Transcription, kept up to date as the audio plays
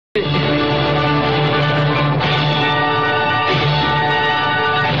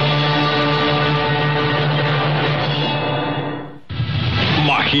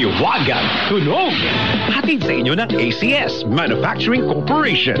Mahiwagang Tunog. Hatid sa inyo ng ACS Manufacturing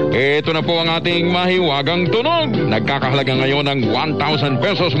Corporation. Ito na po ang ating Mahiwagang Tunog. Nagkakahalaga ngayon ng 1,000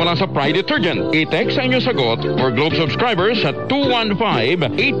 pesos mula sa Pride Detergent. I-text sa inyong sagot for Globe subscribers at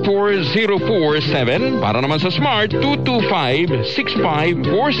 215-84047. Para naman sa Smart,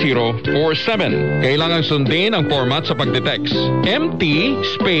 225-654047. Kailangan sundin ang format sa pagdetext. MT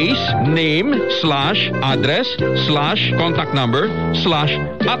space name / address / contact number /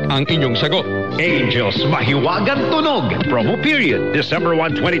 at ang inyong sagot. Angels Mahiwagang Tunog. Promo period December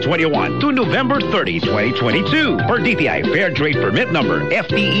 1, 2021 to November 30, 2022. Per DTI Fair Trade Permit Number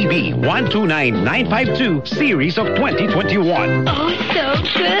FTEB 129952 Series of 2021. Oh, so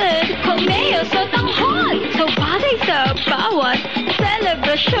good! Komeya Sotanghon! So bagay sa bawat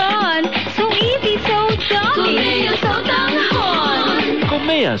celebration. So easy, so dummy. Komeya Sotanghon!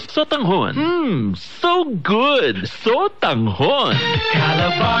 Komeya Sotanghon. So good. Sotanghon.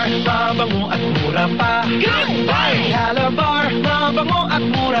 Calla Bar, mabango at mura pa. Goodbye! Calla Bar, mabango at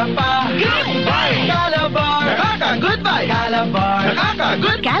mura pa. Goodbye! Calla Bar, nakaka-goodbye! Calla Bar,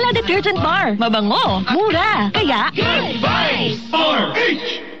 nakaka-good. Calla Detergent Bar. Mabango, mura. Kaya, Goodbye!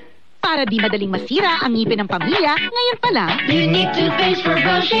 4H! para di madaling masira ang ngipin ng pamilya, ngayon pa lang, Unique toothpaste for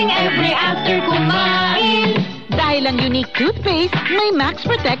brushing every after kumain. dahil ang unique toothpaste, may Max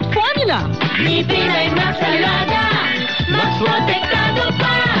Protect formula. Ngipin ay Max Alaga, Max Protektado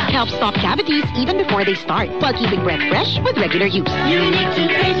pa. Helps stop cavities even before they start, while keeping breath fresh with regular use. Unique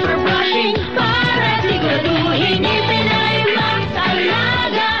toothpaste for brushing, para siguraduhin ngipin ay Max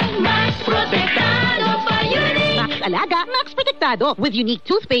Alaga, Max Protektado pa. Unique Max Alaga, Max Protectado with unique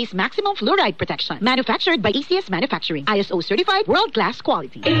toothpaste maximum fluoride protection. Manufactured by ACS Manufacturing. ISO certified, world-class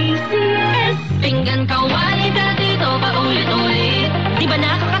quality. ACS. Pinggan kawali dito paulit-ulit. Di ba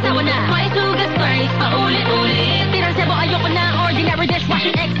nakakasawa na? Twice hugas twice paulit-ulit. Tirang sebo ayoko na, ordinary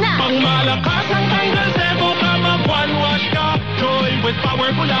dishwashing X na. Pangmalakas ang tanggal sebo ka, mag-one wash ka. Joy with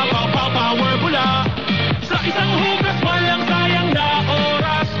Power Bula, Power Bula. Sa isang hugas walang sayang na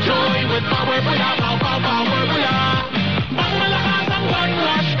oras. Joy with Power Bula, Power Bula. Pangmalakas ang one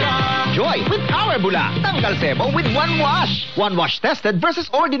wash ka. Joy with Power Bula. Tanggal sebo with one wash. One wash tested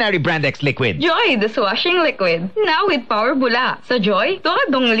versus ordinary Brand X liquid. Joy dishwashing liquid. Now with Power Bula. Sa Joy,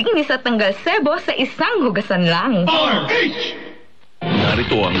 turadong linis at tanggal sebo sa isang hugasan lang. 4H!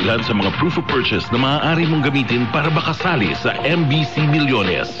 Narito ang ilan sa mga proof of purchase na maaari mong gamitin para makasali sa MBC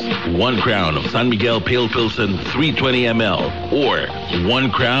Milyones. 1 crown of San Miguel Pale Pilsen 320 ml or 1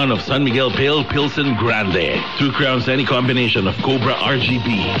 crown of San Miguel Pale Pilsen Grande. 2 crowns any combination of Cobra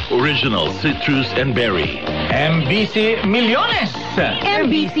RGB, Original, Citrus, and Berry. MBC Milyones!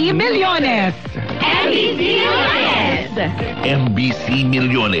 MBC Milyones! MBC Milyones! MBC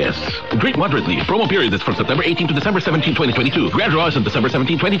Milyones. Drink moderately. Promo period is from September 18 to December 17, 2022. Grand draw is on December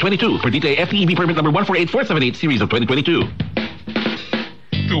 17, 2022. Per DTI FTEB permit number 148478 series of 2022.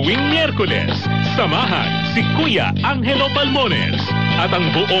 Tuwing Miyerkules, samahan si Kuya Angelo Balmones at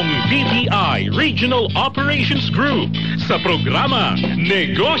ang buong DTI Regional Operations Group sa programa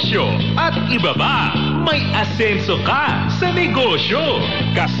Negosyo at Iba Pa. May asenso ka sa negosyo.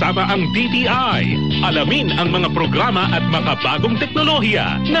 Kasama ang DTI, alamin ang mga programa at makabagong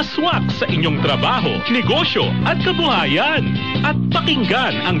teknolohiya na swak sa inyong trabaho, negosyo at kabuhayan. At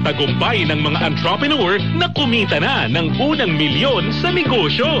pakinggan ang tagumpay ng mga entrepreneur na kumita na ng unang milyon sa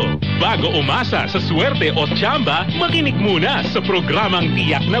negosyo. Bago umasa sa swerte o tsamba, makinig muna sa programang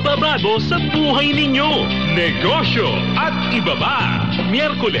tiyak na babado sa buhay ninyo. Negosyo at Iba Pa.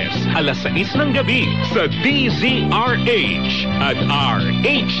 Miyerkules, alas 6 ng gabi sa DZRH at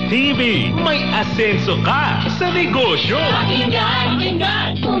RHTV. May asenso ka sa negosyo.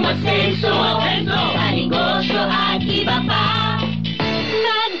 Pakinggan, umasenso sa negosyo at iba pa.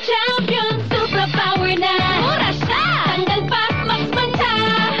 Nag-champion, Supra Power na. Mura siya! Tanggal pa, Max Mancha.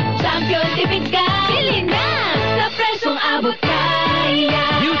 Champion, tipid ka. Bili na sa presyong abot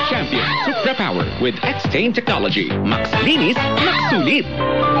kaya. New Champion Supra Power with X-Stain Technology. Max linis, max sulit.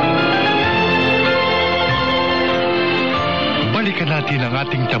 Balikan natin ang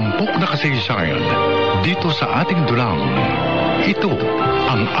ating tampok na kasaysayan dito sa ating dulang. Ito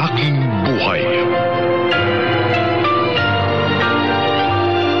ang